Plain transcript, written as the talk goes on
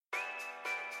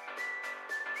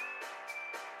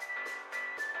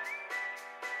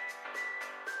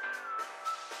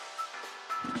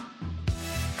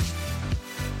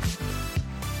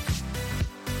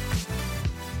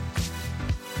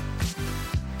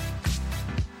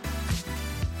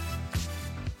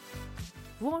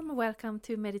Warm welcome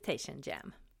to Meditation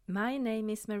Jam. My name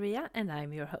is Maria and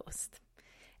I'm your host.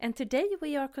 And today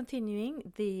we are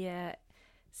continuing the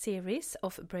series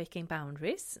of Breaking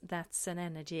Boundaries. That's an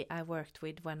energy I worked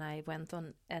with when I went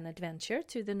on an adventure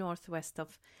to the northwest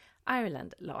of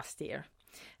Ireland last year.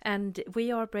 And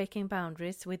we are breaking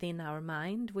boundaries within our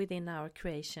mind, within our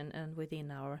creation and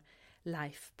within our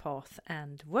life path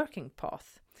and working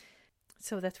path,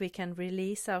 so that we can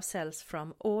release ourselves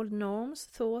from old norms,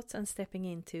 thoughts, and stepping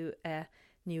into a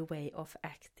new way of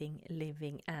acting,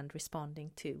 living, and responding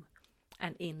to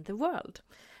and in the world.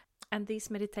 And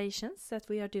these meditations that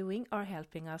we are doing are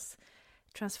helping us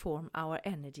transform our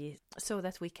energy so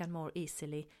that we can more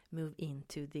easily move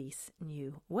into this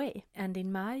new way. And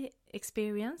in my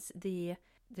experience, the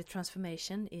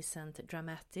transformation isn't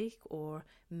dramatic or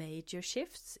major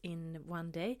shifts in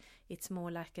one day. It's more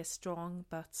like a strong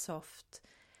but soft,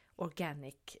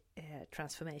 organic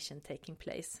transformation taking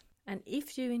place. And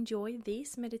if you enjoy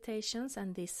these meditations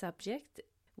and this subject,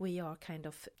 we are kind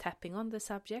of tapping on the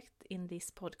subject in this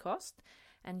podcast,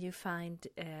 and you find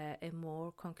a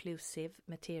more conclusive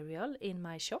material in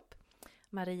my shop,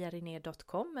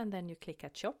 mariariner.com, and then you click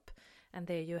at shop, and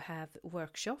there you have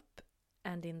workshop.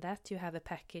 And in that you have a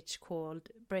package called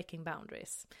Breaking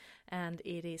Boundaries. And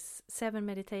it is 7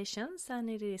 meditations and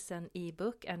it is an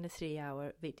ebook and a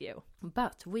 3-hour video.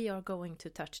 But we are going to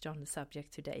touch on the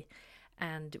subject today.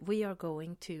 And we are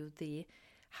going to the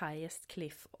highest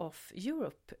cliff of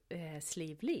Europe,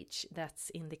 Slieve Leach. That's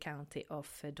in the county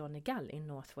of Donegal in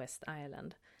northwest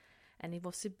Ireland. And it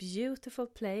was a beautiful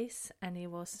place and it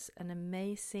was an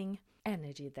amazing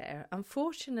energy there.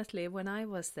 Unfortunately, when I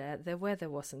was there, the weather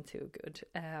wasn't too good.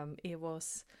 It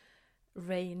was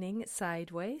raining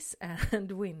sideways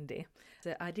and windy.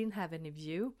 So I didn't have any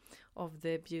view of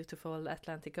the beautiful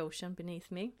Atlantic Ocean beneath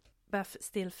me, but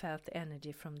still felt the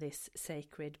energy from this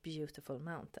sacred, beautiful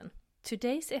mountain.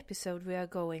 Today's episode, we are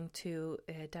going to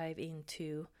dive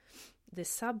into the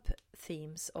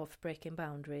sub-themes of Breaking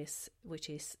Boundaries, which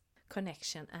is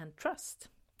connection and trust.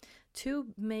 2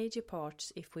 major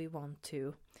parts if we want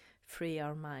to free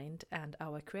our mind and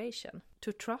our creation.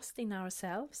 To trust in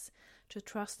ourselves, to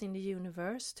trust in the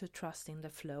universe, to trust in the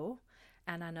flow.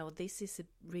 And I know this is a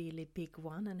really big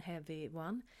one and heavy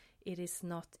one. It is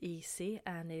not easy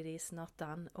and it is not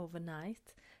done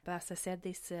overnight. But as I said,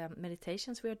 these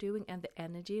meditations we are doing and the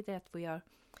energy that we are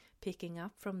picking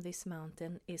up from this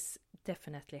mountain is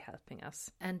definitely helping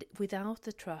us. And without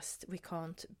the trust, we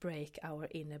can't break our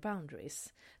inner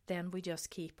boundaries. Then we just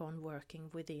keep on working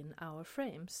within our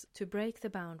frames. To break the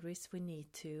boundaries, we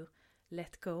need to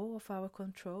let go of our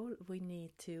control. We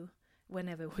need to,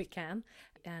 whenever we can,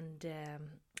 and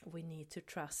we need to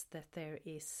trust that there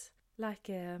is like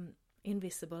an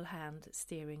invisible hand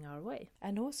steering our way.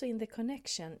 And also in the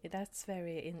connection, that's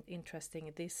very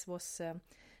interesting. This was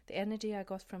the energy I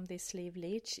got from this Slieve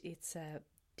Leach. It's a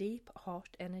deep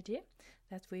heart energy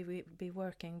that we will be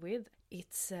working with.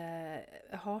 It's a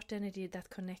heart energy that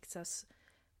connects us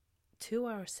to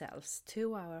ourselves,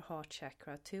 to our heart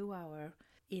chakra, to our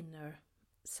inner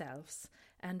selves.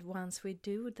 And once we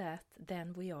do that,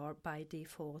 then we are by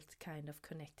default kind of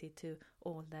connected to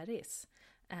all that is.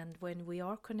 And when we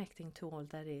are connecting to all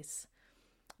that is,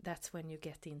 that's when you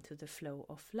get into the flow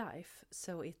of life.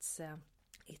 So it's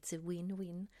a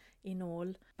win-win in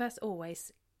all, but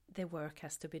always the work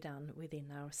has to be done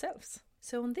within ourselves.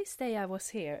 So on this day I was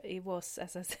here, it was,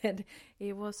 as I said,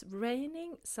 it was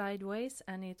raining sideways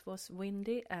and it was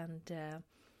windy and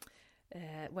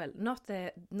well, not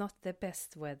the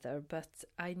best weather, but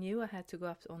I knew I had to go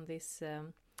up on this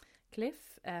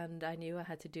cliff and I knew I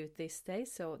had to do it this day,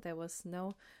 so there was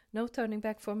no turning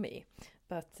back for me.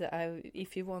 But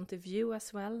if you want a view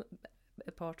as well,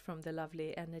 apart from the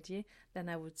lovely energy, then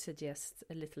I would suggest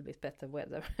a little bit better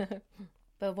weather.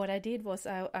 But what I did was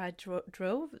I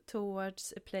drove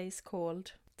towards a place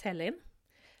called Tellin,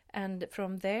 and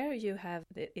from there you have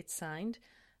it signed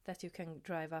that you can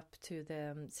drive up to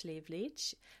the Slieve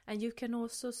Leach, and you can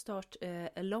also start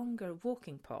a longer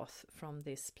walking path from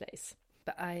this place.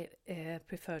 But I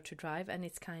prefer to drive, and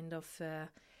it's kind of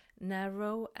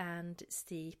narrow and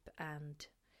steep and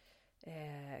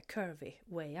curvy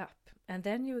way up. And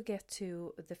then you get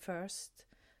to the first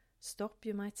stop,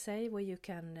 you might say, where you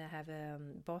can have a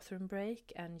bathroom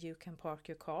break and you can park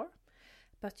your car.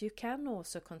 But you can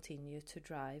also continue to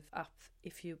drive up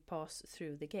if you pass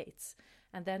through the gates.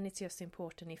 And then it's just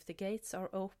important, if the gates are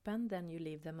open, then you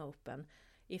leave them open.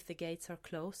 If the gates are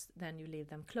closed, then you leave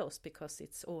them closed, because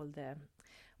it's all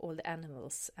the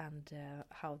animals and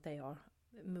how they are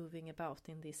moving about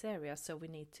in this area. So we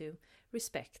need to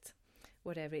respect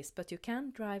whatever it is, but you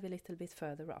can drive a little bit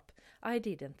further up. I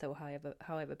didn't though,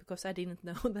 however, because I didn't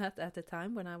know that at the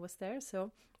time when I was there,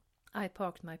 so I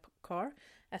parked my car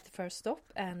at the first stop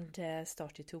and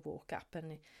started to walk up,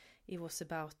 and it was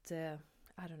about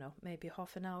I don't know, maybe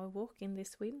half an hour walk in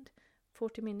this wind,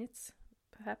 40 minutes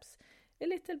perhaps, a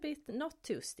little bit, not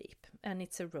too steep, and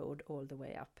it's a road all the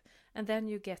way up, and then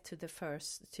you get to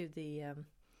the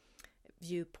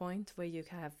viewpoint where you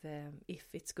have, if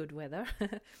it's good weather,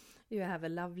 you have a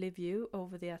lovely view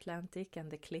over the Atlantic,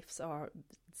 and the cliffs are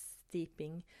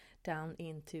steeping down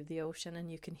into the ocean,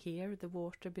 and you can hear the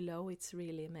water below. It's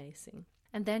really amazing.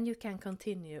 And then you can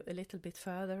continue a little bit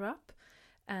further up,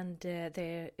 and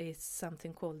there is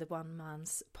something called the One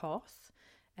Man's Path,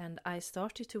 and I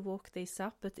started to walk this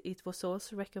up, but it was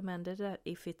also recommended that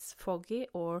if it's foggy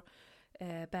or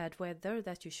bad weather,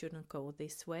 that you shouldn't go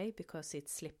this way because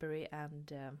it's slippery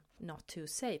and not too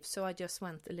safe. So I just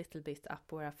went a little bit up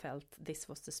where I felt this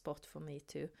was the spot for me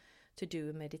to do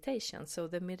a meditation. So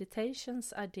the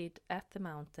meditations I did at the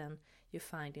mountain you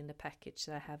find in the package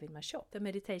that I have in my shop. The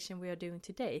meditation we are doing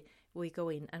today, we go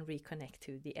in and reconnect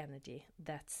to the energy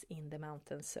that's in the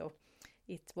mountain. So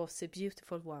it was a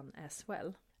beautiful one as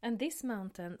well. And this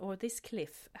mountain or this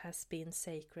cliff has been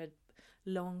sacred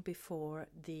long before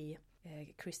the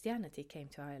Christianity came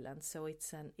to Ireland, so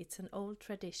it's an old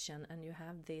tradition, and you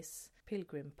have this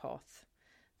pilgrim path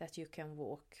that you can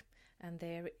walk, and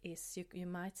there is, you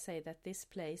might say that this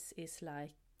place is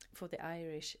like for the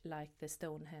Irish like the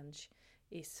Stonehenge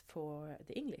is for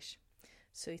the English.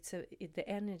 So the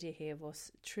energy here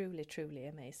was truly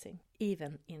amazing,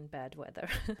 even in bad weather.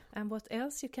 And what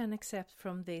else you can accept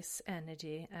from this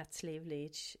energy at Slieve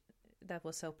Leitch that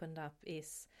was opened up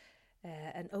is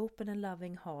an open and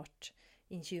loving heart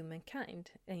in humankind,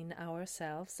 in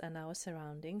ourselves and our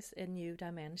surroundings, a new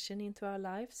dimension into our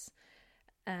lives,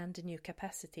 and a new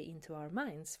capacity into our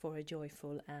minds for a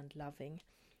joyful and loving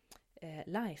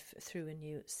life through a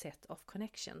new set of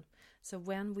connection. So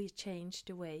when we change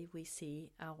the way we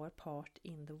see our part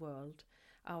in the world,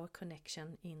 our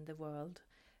connection in the world,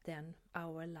 then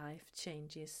our life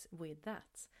changes with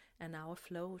that, and our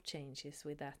flow changes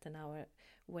with that, and our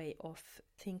way of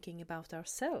thinking about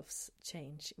ourselves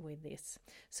change with this.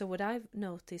 So what I've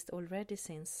noticed already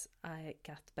since I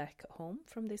got back home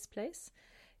from this place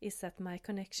is that my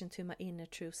connection to my inner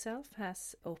true self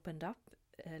has opened up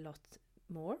a lot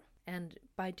more, and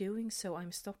by doing so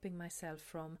I'm stopping myself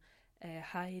from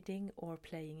hiding or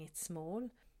playing it small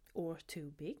or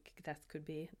too big. That could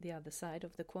be the other side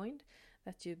of the coin,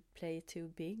 that you play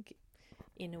too big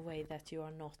in a way that you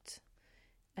are not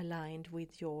aligned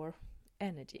with your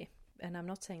energy. And I'm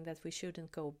not saying that we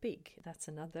shouldn't go big, that's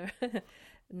another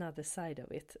side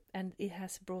of it. And it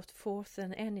has brought forth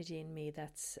an energy in me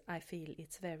that I feel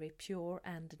it's very pure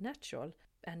and natural,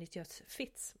 and it just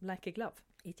fits like a glove.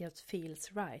 It just feels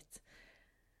right.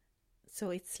 So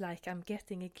it's like I'm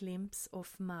getting a glimpse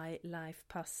of my life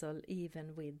puzzle,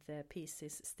 even with the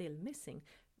pieces still missing,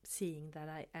 seeing that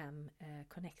I am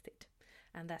connected.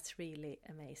 And that's really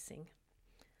amazing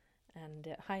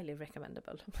and highly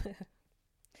recommendable.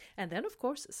 And then, of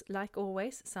course, like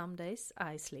always, some days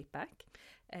I sleep back.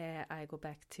 I go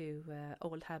back to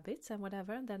old habits and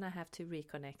whatever, and then I have to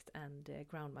reconnect and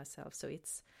ground myself. So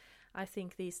I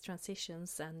think these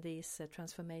transitions and these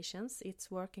transformations, it's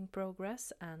work in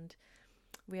progress, and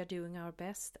we are doing our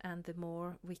best. And the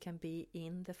more we can be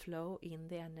in the flow, in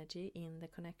the energy, in the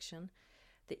connection,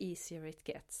 the easier it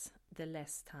gets, the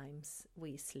less times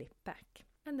we slip back.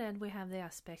 And then we have the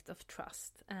aspect of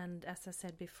trust. And as I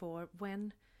said before,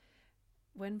 when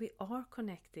we are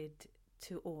connected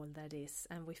to all that is,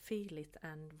 and we feel it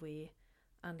and we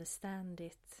understand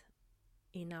it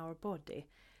in our body,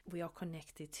 we are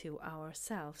connected to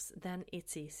ourselves, then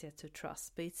it's easier to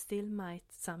trust. But it still might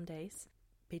some days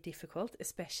be difficult,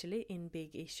 especially in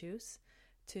big issues,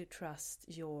 to trust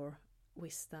your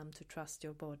wisdom, to trust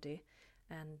your body.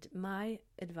 And my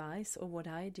advice, or what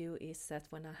I do, is that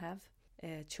when I have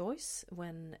a choice,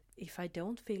 if I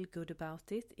don't feel good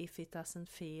about it, if it doesn't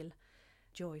feel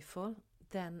joyful,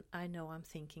 then I know I'm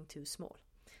thinking too small.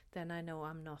 Then I know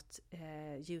I'm not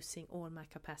using all my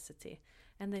capacity.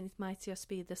 And then it might just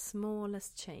be the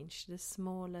smallest change, the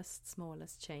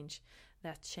smallest change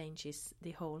that changes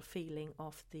the whole feeling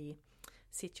of the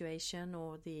situation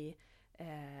or the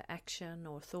action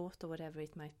or thought or whatever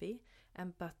it might be.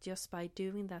 But just by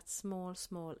doing that small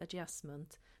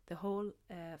adjustment, the whole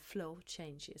flow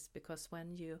changes, because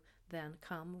when you then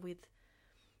come with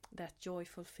that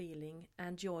joyful feeling,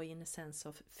 and joy in a sense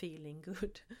of feeling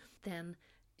good, then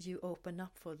you open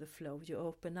up for the flow, you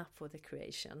open up for the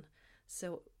creation.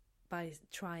 So by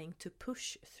trying to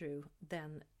push through,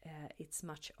 then it's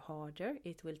much harder.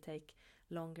 It will take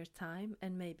longer time,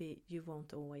 and maybe you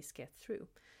won't always get through.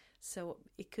 So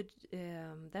it could,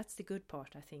 that's the good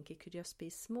part, I think. It could just be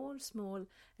small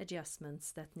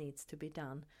adjustments that needs to be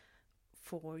done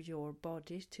for your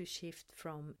body to shift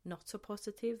from not so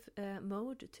positive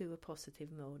mode to a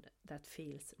positive mode that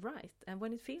feels right. And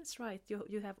when it feels right,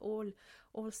 you have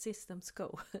all systems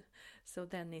go. So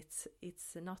then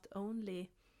it's not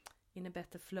only in a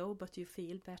better flow, but you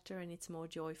feel better and it's more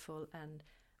joyful, and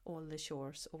all the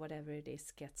chores or whatever it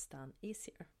is gets done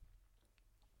easier.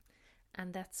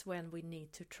 And that's when we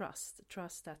need to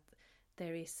trust that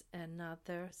there is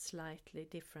another slightly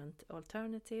different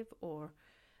alternative, or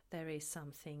there is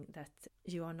something that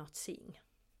you are not seeing,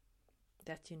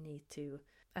 that you need to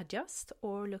adjust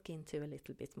or look into a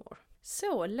little bit more.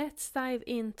 So let's dive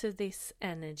into this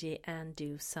energy and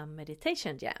do some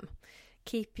meditation jam.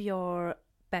 Keep your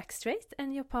back straight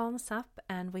and your palms up,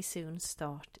 and we soon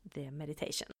start the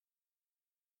meditation.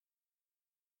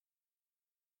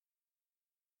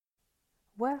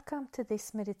 Welcome to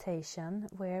this meditation,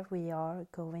 where we are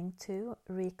going to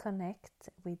reconnect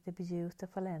with the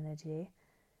beautiful energy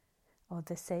of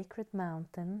the sacred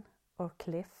mountain or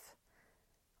cliff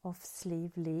of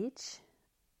Slieve Leach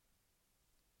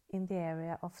in the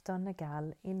area of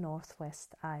Donegal in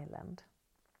Northwest Ireland.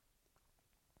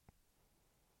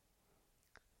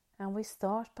 And we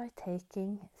start by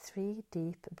taking 3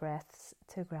 deep breaths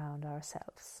to ground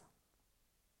ourselves.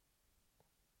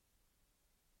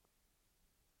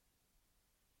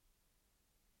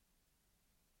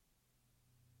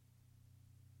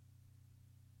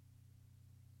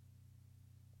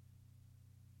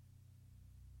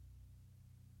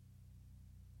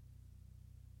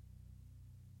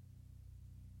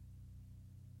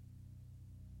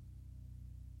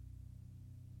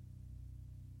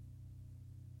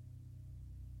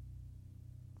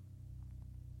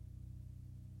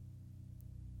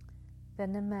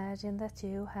 Then imagine that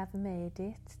you have made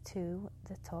it to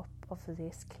the top of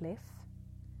this cliff,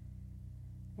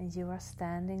 and you are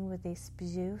standing with this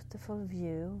beautiful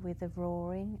view with the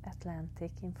roaring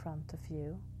Atlantic in front of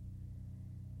you,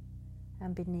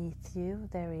 and beneath you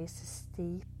there is a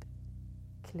steep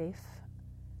cliff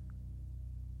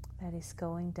that is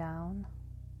going down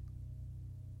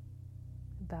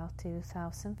about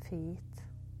 2,000 feet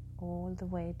all the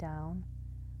way down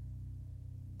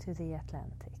to the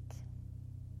Atlantic.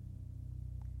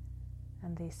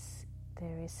 And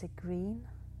there is a green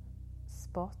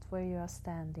spot where you are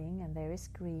standing, and there is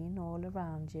green all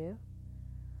around you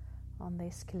on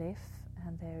this cliff,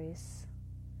 and there is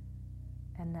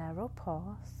a narrow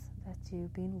path that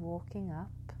you've been walking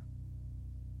up,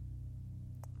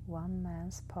 one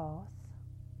man's path,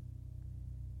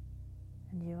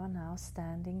 and you are now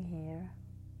standing here,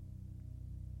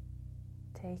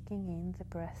 taking in the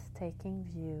breathtaking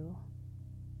view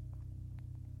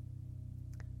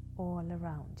all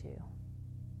around you.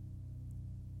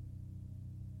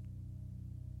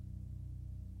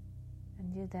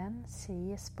 And you then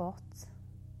see a spot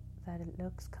that it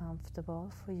looks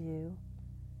comfortable for you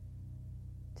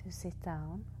to sit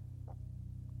down.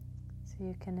 So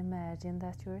you can imagine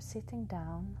that you're sitting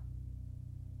down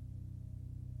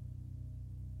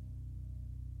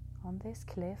on this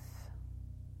cliff,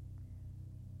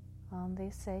 on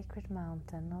this sacred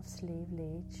mountain of Slieve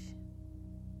Leach.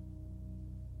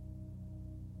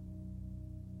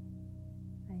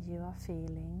 And you are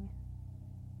feeling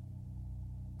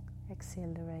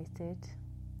exhilarated,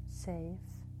 safe,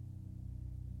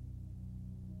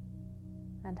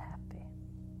 and happy.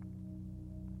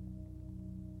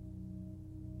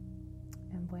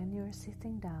 And when you're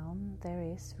sitting down, there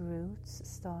is roots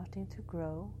starting to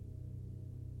grow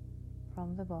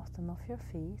from the bottom of your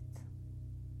feet,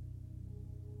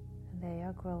 and they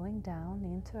are growing down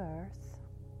into earth,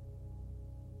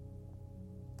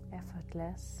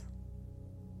 effortless.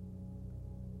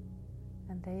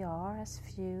 And they are as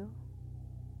few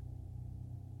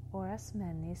or as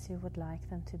many as you would like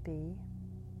them to be,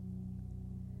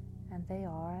 and they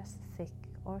are as thick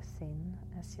or thin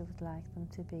as you would like them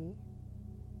to be,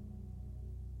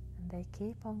 and they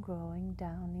keep on growing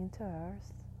down into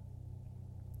earth,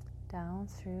 down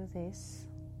through this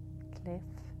cliff,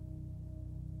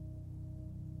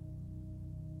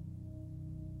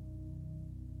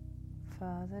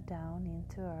 further down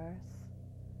into earth,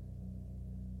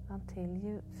 until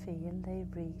you feel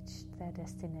they've reached their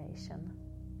destination.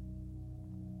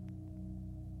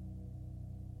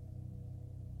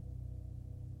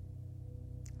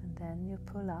 And then you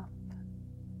pull up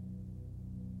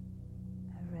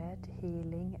a red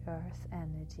healing earth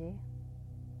energy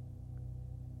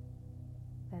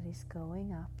that is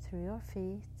going up through your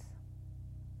feet,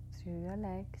 through your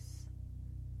legs,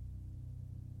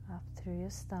 up through your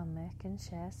stomach and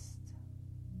chest,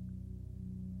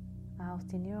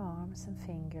 out in your arms and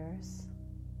fingers,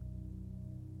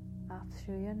 up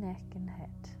through your neck and head.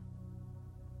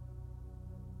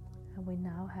 And we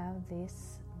now have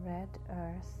this red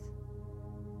earth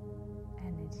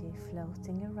energy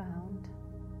floating around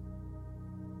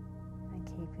and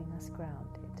keeping us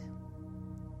grounded.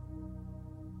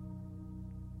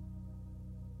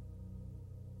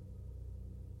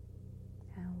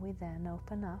 And we then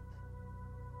open up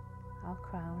our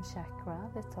crown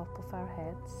chakra, the top of our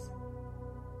heads,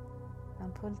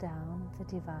 and pull down the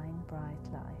divine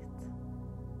bright light.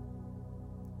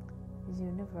 The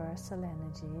universal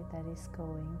energy that is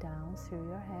going down through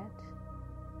your head,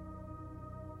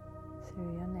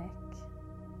 through your neck,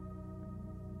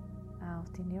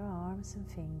 out in your arms and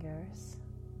fingers,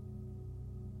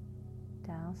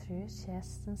 down through your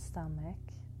chest and stomach,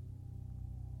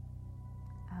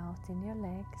 out in your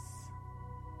legs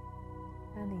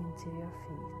and into your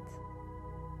feet.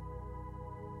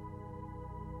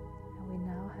 And we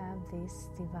now have this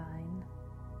divine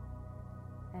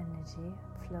energy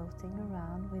floating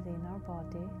around within our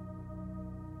body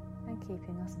and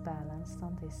keeping us balanced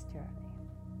on this journey.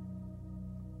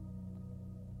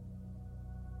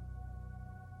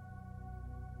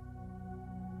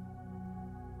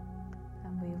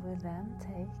 And we will then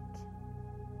take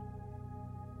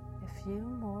a few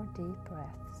more deep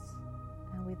breaths,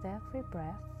 and with every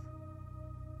breath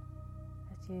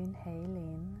that you inhale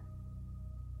in,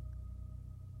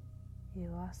 you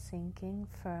are sinking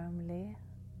firmly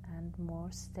and more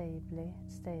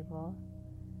stable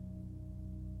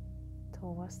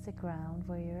towards the ground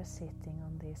where you are sitting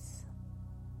on this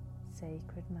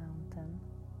sacred mountain.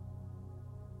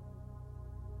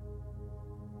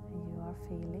 And you are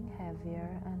feeling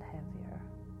heavier and heavier.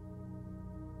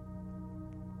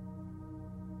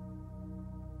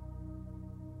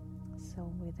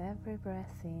 So with every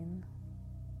breath in,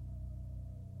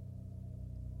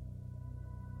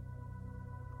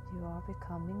 you are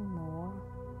becoming more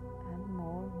and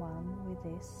more one with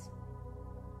this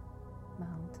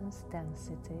mountain's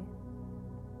density,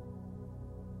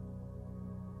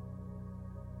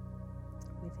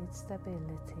 with its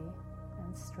stability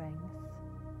and strength.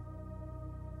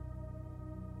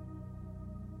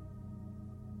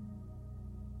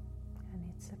 And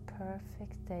it's a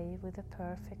perfect day with a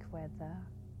perfect weather.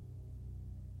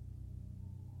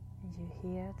 And you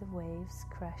hear the waves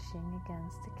crashing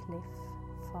against the cliff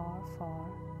far, far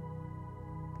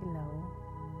below.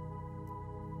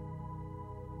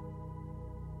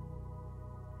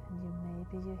 And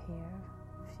maybe you hear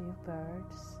a few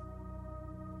birds,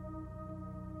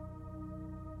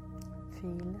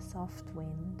 feel the soft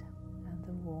wind and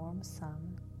the warm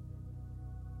sun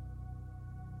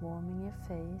warming your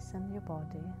face and your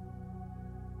body.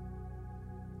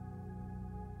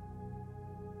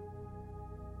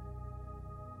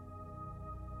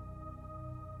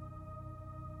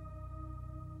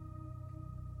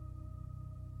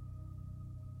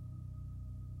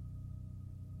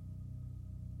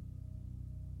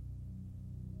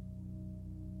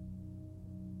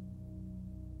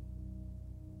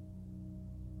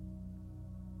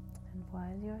 And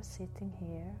while you're sitting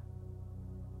here,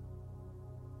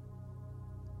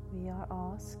 we are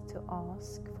asked to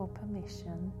ask for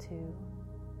permission to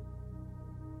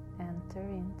enter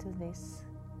into this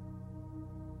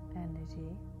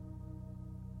energy,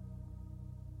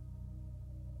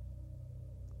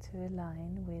 to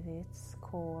align with its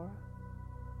core,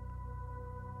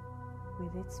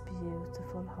 with its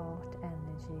beautiful heart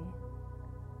energy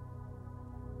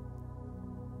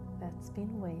that's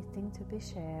been waiting to be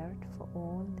shared for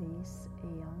all these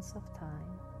eons of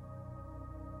time.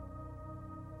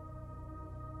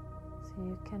 So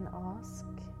you can ask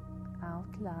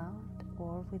out loud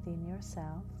or within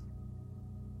yourself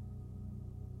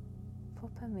for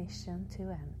permission to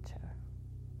enter.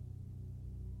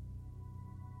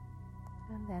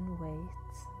 And then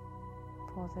wait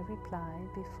for the reply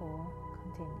before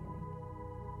continuing.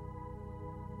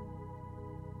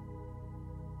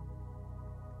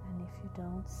 And if you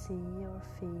don't see or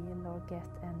feel or get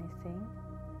anything,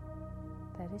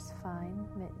 that is fine.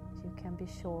 You can be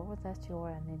sure that your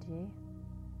energy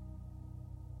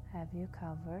have you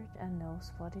covered and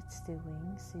knows what it's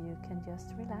doing, so you can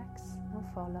just relax and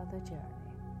follow the journey.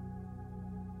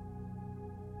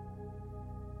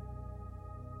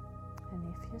 And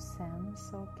if you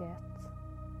sense or get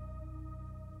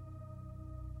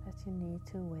that you need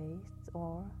to wait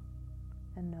or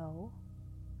a no,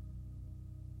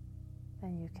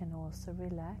 then you can also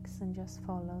relax and just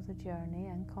follow the journey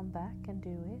and come back and do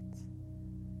it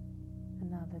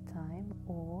another time,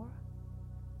 or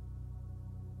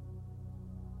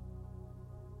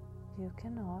you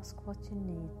can ask what you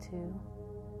need to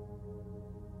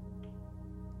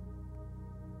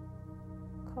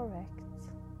correct,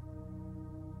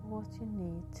 what you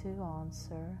need to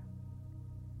answer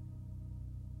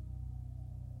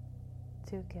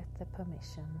to get the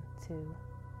permission to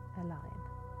align.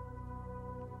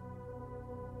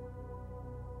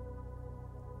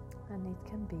 And it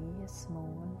can be a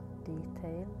small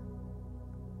detail,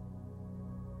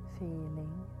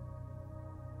 feeling,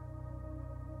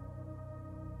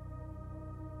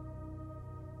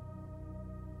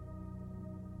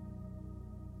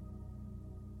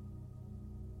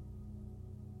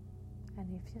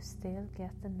 and if you still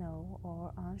get the no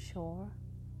or unsure,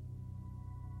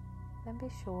 then be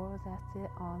sure that the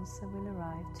answer will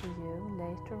arrive to you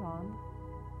later on,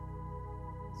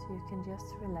 so you can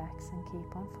just relax and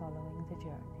keep on following the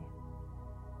journey.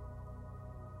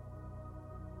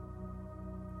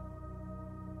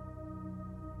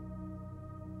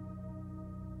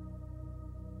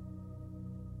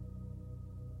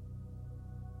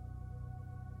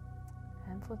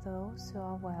 And for those who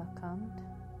are welcomed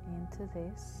into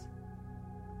this,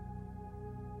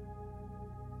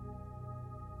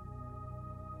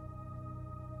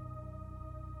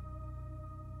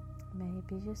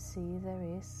 maybe you see there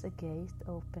is a gate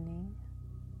opening,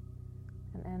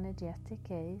 an energetic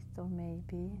gate, or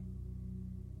maybe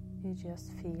you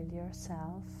just feel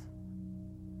yourself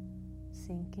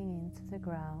sinking into the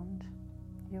ground,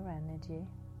 your energy.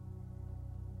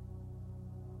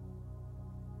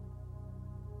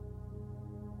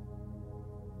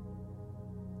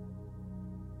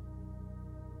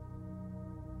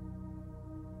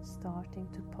 Starting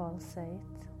to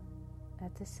pulsate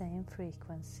at the same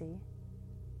frequency,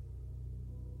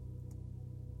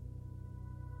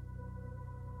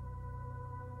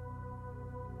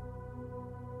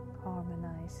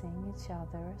 harmonizing each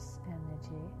other's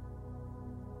energy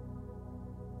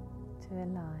to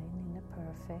align in a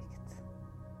perfect,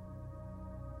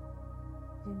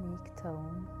 unique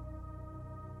tone.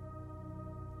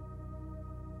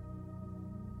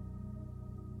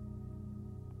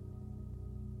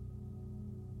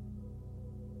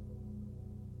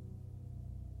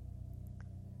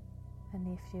 And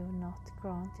if you're not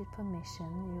granted permission,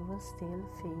 you will still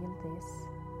feel this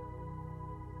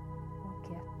or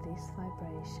get this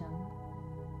vibration,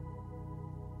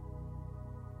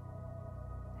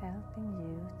 helping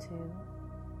you to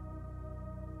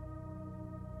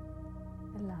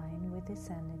align with this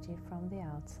energy from the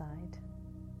outside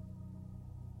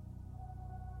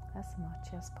as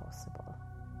much as possible.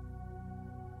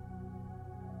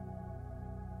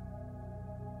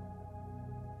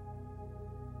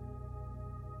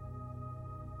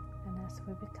 As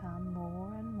we become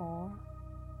more and more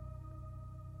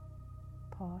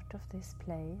part of this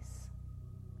place,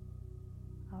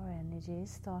 our energy is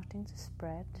starting to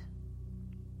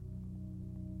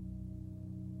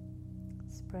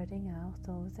spreading out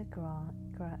over the ground,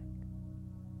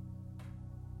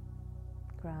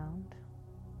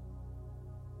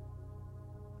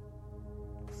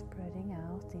 spreading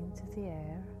out into the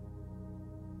air,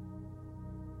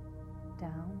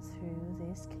 down through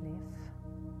this cliff,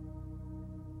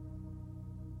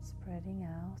 spreading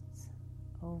out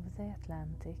over the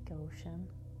Atlantic Ocean,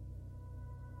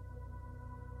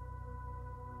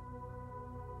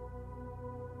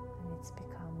 and it's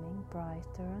becoming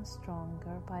brighter and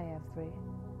stronger by every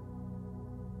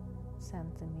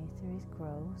centimeter it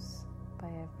grows, by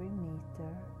every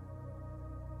meter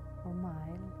or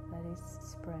mile that is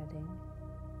spreading.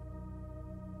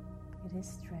 It is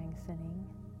strengthening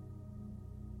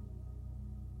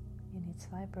in its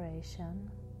vibration.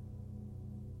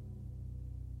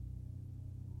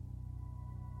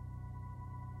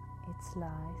 Its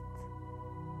light,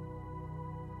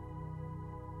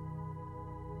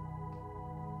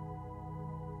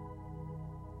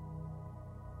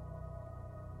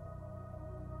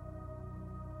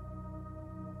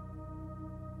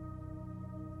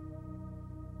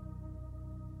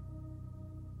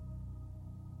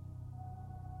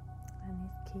 and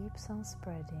it keeps on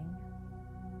spreading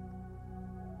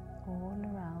all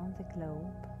around the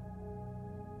globe,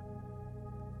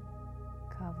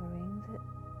 covering the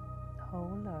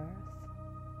whole earth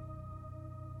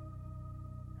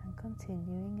and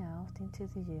continuing out into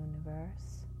the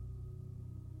universe,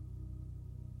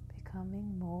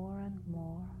 becoming more and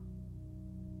more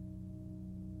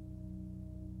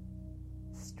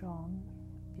strong,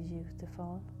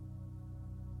 beautiful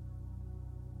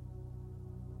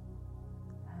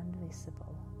and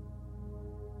visible.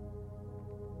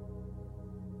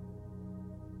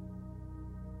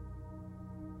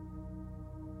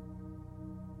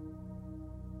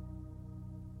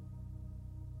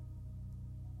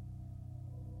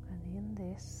 And in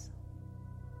this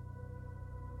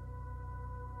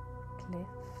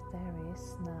cliff there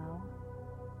is now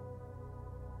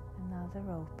another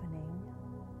opening,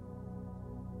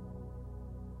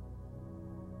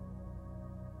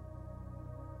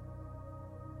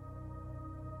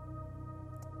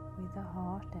 with the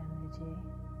heart energy.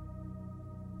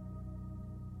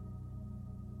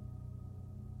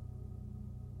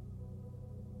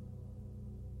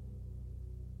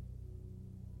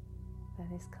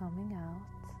 That is coming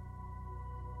out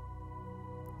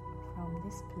from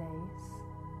this place,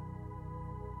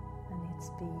 and it's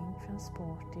being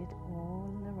transported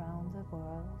all around the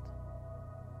world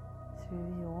through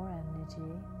your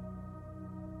energy.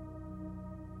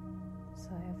 So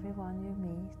everyone you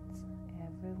meet,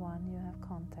 everyone you have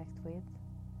contact with,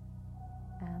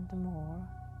 and more,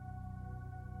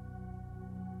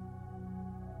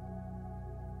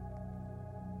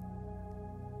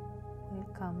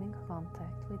 will come in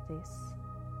contact with this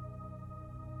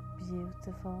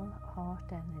beautiful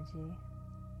heart energy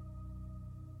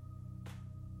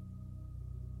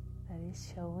that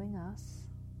is showing us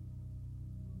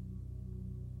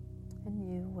a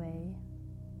new way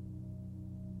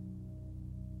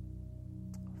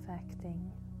of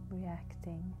acting,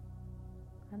 reacting,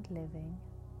 and living,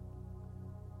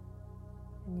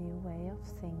 a new way of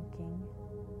thinking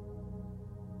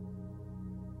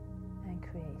and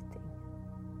creating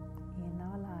in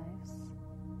our lives.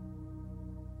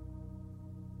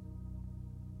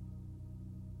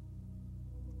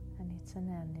 And it's an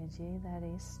energy that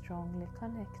is strongly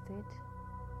connected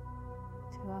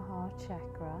to our heart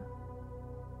chakra,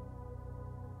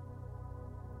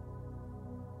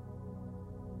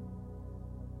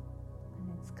 and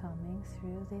it's coming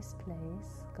through this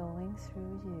place, going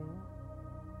through you,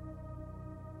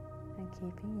 and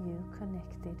keeping you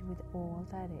connected with all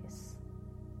that is.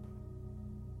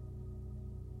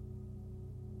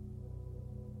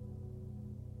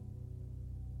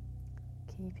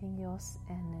 Keeping your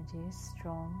energy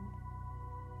strong,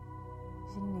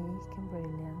 unique and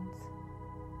brilliant,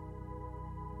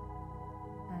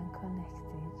 and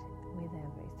connected with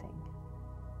everything.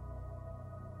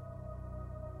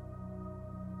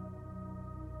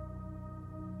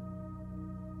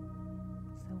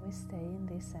 So we stay in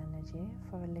this energy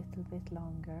for a little bit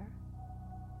longer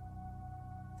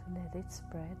to let it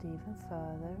spread even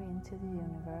further into the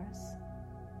universe,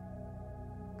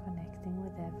 connecting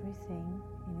with everything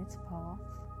in its path.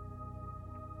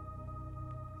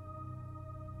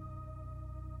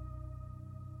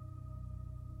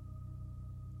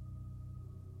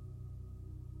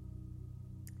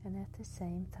 And at the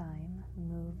same time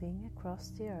moving across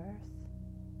the earth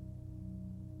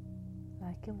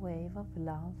like a wave of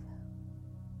love,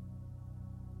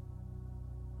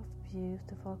 of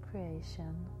beautiful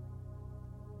creation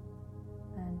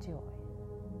and joy.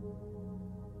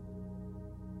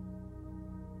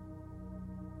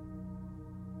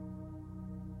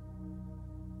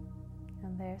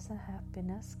 And there's a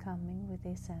happiness coming with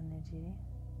this energy.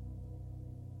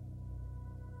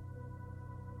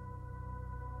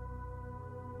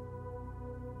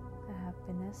 A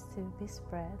happiness to be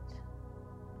spread,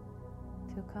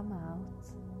 to come out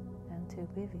and to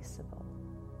be visible.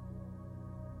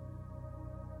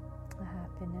 A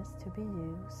happiness to be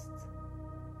used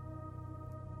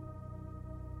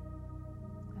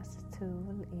as a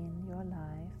tool in your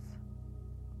life.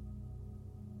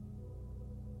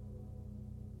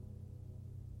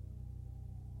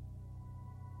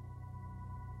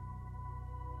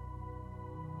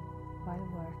 While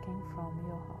working from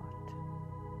your heart.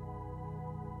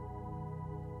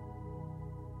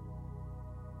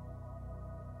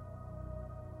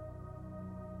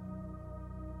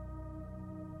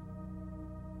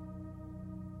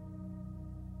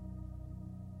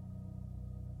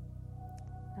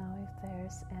 Now, if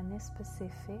there's any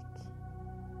specific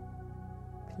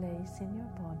place in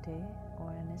your body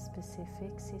or any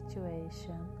specific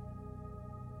situation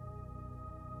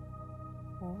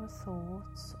or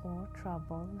thoughts or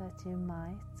trouble that you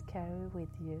might carry with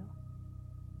you,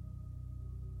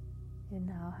 you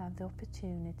now have the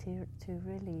opportunity to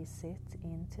release it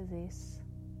into this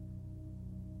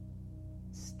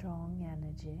strong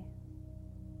energy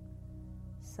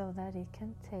so that it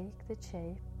can take the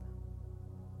shape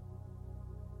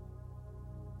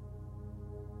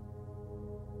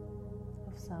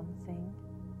of something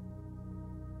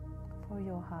for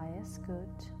your highest good,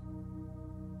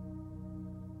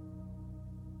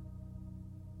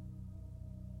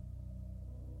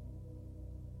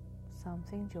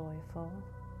 something joyful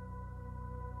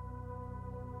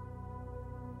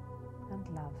and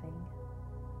loving.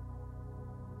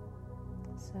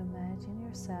 So imagine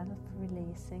yourself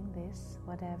releasing this,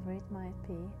 whatever it might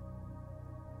be,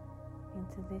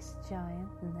 into this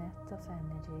giant net of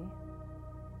energy,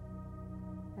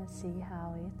 and see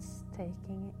how it's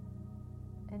taking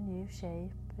a new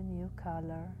shape, a new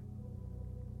color,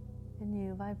 a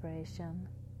new vibration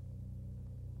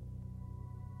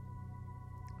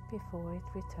before it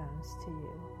returns to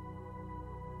you.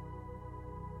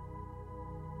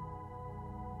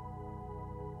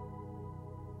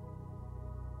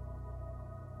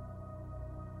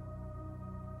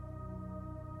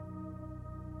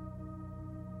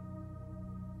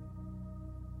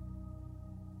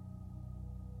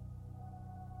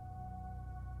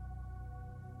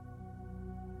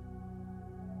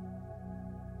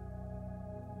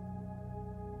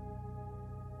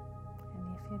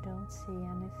 You don't see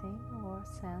anything or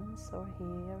sense or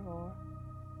hear or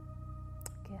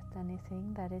get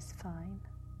anything, that is fine.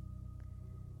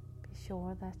 Be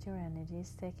sure that your energy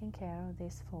is taking care of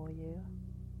this for you,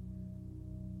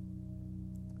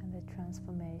 and the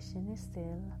transformation is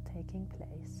still taking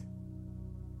place.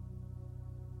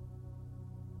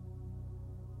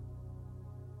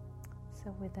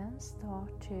 So we then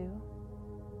start to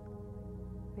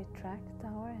retract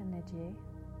our energy,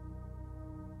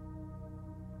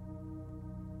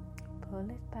 pull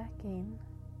it back in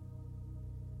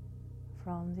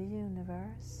from the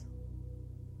universe,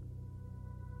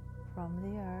 from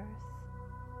the earth,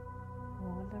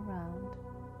 all around,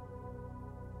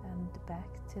 and back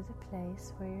to the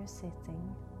place where you're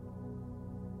sitting,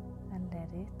 and let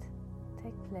it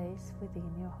take place within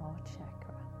your heart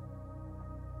chakra,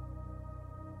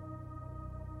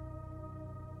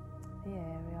 the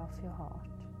area of your heart.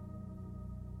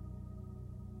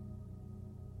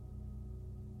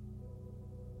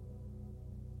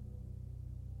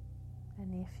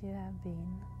 And if you have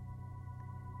been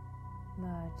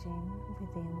merging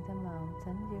within the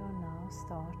mountain, you are now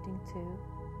starting to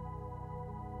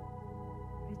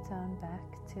return back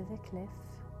to the cliff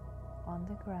on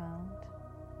the ground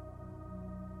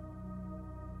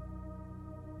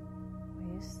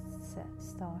where you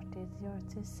started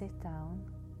to sit down.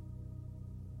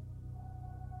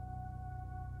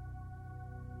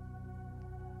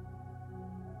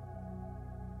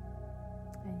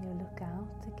 And you look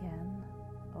out again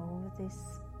over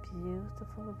this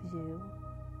beautiful view,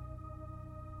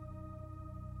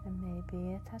 and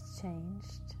maybe it has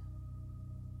changed.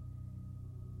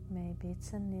 Maybe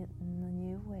it's a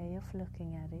new way of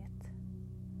looking at it,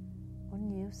 or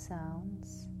new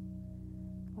sounds,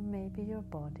 or maybe your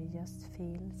body just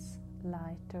feels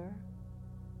lighter.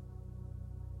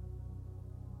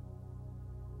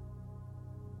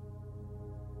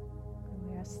 And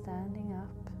we are standing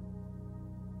up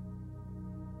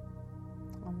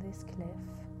on this cliff,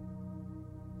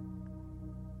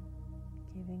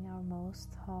 giving our most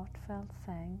heartfelt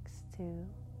thanks to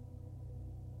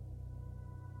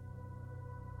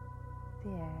the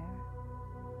air,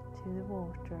 to the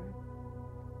water,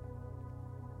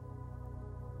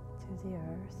 to the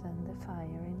earth and the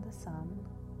fire in the sun,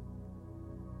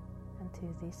 and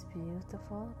to this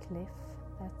beautiful cliff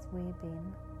that we've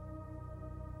been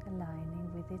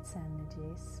aligning with its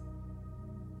energies,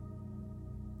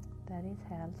 that it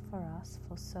held for us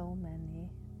for so many,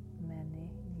 many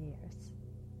years.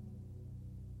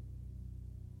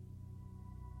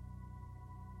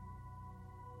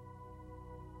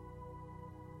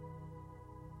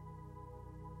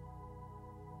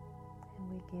 And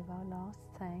we give our last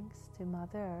thanks to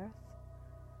Mother Earth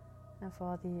and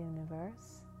for the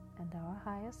universe and our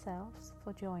higher selves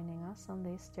for joining us on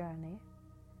this journey.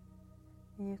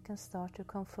 You can start to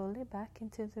come fully back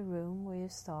into the room where you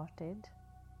started.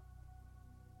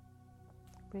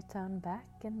 Return back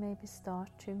and maybe start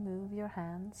to move your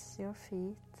hands, your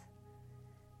feet,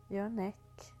 your neck.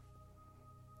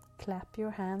 Clap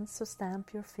your hands or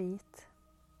stamp your feet,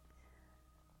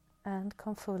 and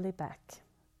come fully back.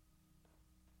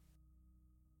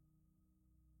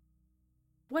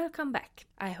 Welcome back.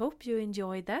 I hope you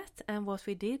enjoyed that, and what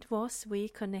we did was we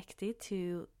connected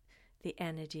to the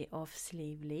energy of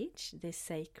Slieve Leach, this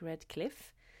sacred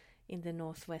cliff in the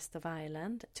northwest of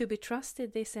Ireland. To be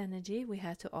trusted this energy, we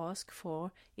had to ask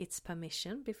for its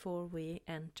permission before we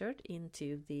entered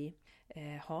into the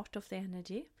heart of the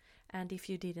energy. And if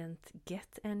you didn't get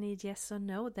any yes or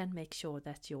no, then make sure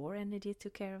that your energy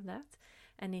took care of that.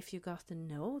 And if you got a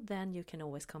no, then you can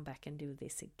always come back and do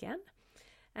this again.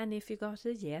 And if you got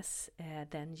a yes,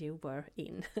 then you were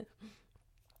in.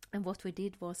 And what we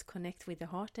did was connect with the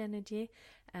heart energy,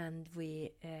 and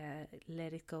we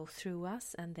let it go through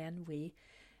us, and then we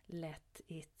let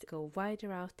it go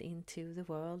wider out into the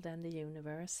world and the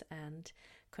universe and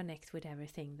connect with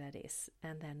everything that is.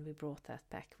 And then we brought that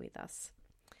back with us.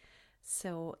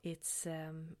 So it's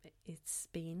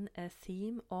been a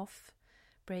theme of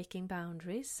breaking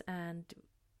boundaries, and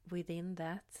within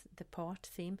that the part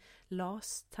theme.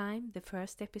 Last time, the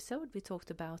first episode, we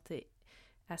talked about the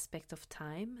aspect of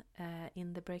time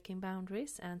in the breaking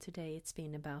boundaries, and today it's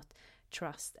been about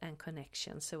trust and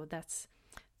connection. So that's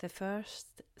the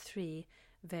first 3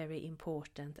 very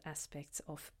important aspects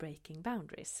of breaking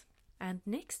boundaries. And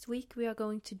next week we are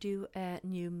going to do a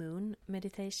new moon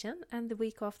meditation, and the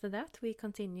week after that we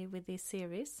continue with this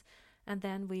series, and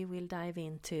then we will dive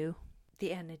into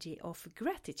the energy of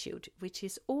gratitude, which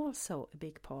is also a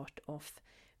big part of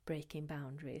breaking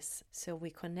boundaries. So we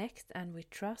connect and we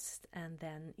trust, and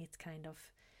then it's kind of,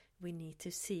 we need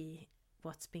to see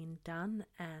what's been done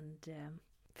and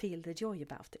feel the joy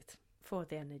about it for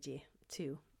the energy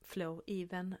to flow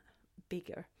even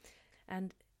bigger.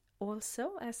 And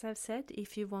also, as I've said,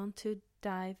 if you want to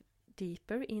dive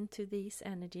deeper into these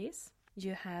energies,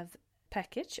 you have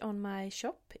package on my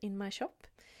shop, in my shop.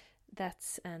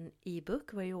 That's an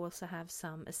ebook where you also have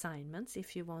some assignments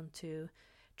if you want to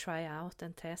try out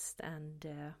and test and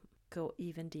go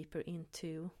even deeper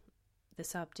into the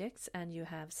subjects. And you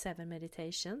have 7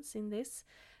 meditations in this,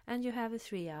 and you have a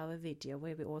 3-hour video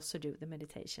where we also do the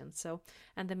meditation. So,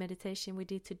 and the meditation we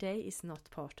did today is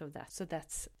not part of that. So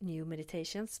that's new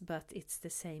meditations, but it's the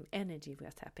same energy we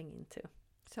are tapping into.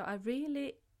 So I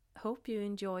really hope you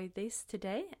enjoyed this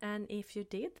today, and if you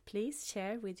did, please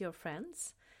share with your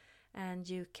friends. And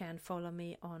you can follow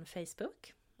me on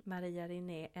Facebook, Maria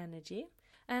René Energy,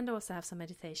 and also have some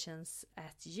meditations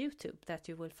at YouTube that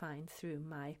you will find through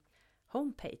my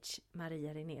homepage,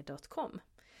 mariarené.com.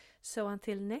 So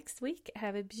until next week,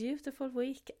 have a beautiful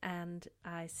week, and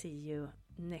I see you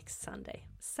next Sunday.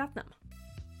 Satnam!